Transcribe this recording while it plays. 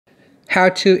how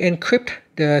to encrypt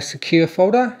the secure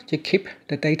folder to keep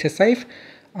the data safe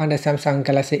on the Samsung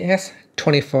Galaxy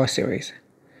S24 series.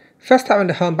 First, tap on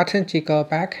the home button to go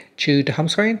back to the home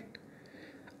screen.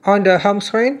 On the home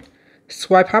screen,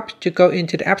 swipe up to go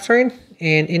into the app screen,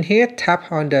 and in here, tap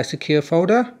on the secure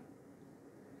folder.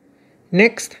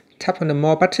 Next, tap on the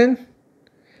more button,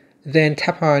 then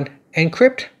tap on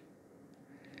encrypt.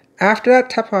 After that,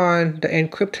 tap on the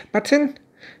encrypt button.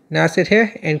 Now sit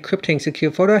here, encrypting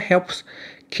secure folder helps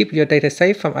keep your data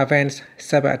safe from advanced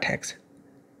cyber attacks.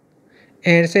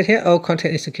 And sit here, all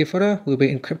content in secure folder will be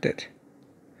encrypted.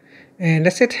 And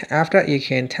that's it. After you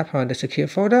can tap on the secure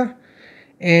folder.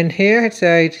 And here it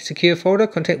says secure folder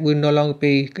content will no longer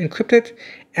be encrypted.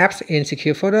 Apps in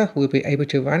secure folder will be able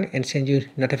to run and send you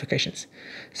notifications.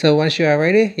 So once you are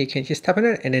ready, you can just tap on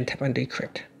it and then tap on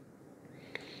decrypt.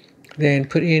 Then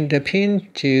put in the PIN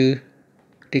to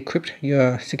decrypt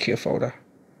your secure folder.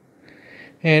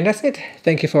 And that's it.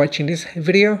 Thank you for watching this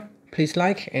video. Please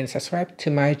like and subscribe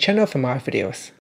to my channel for more videos.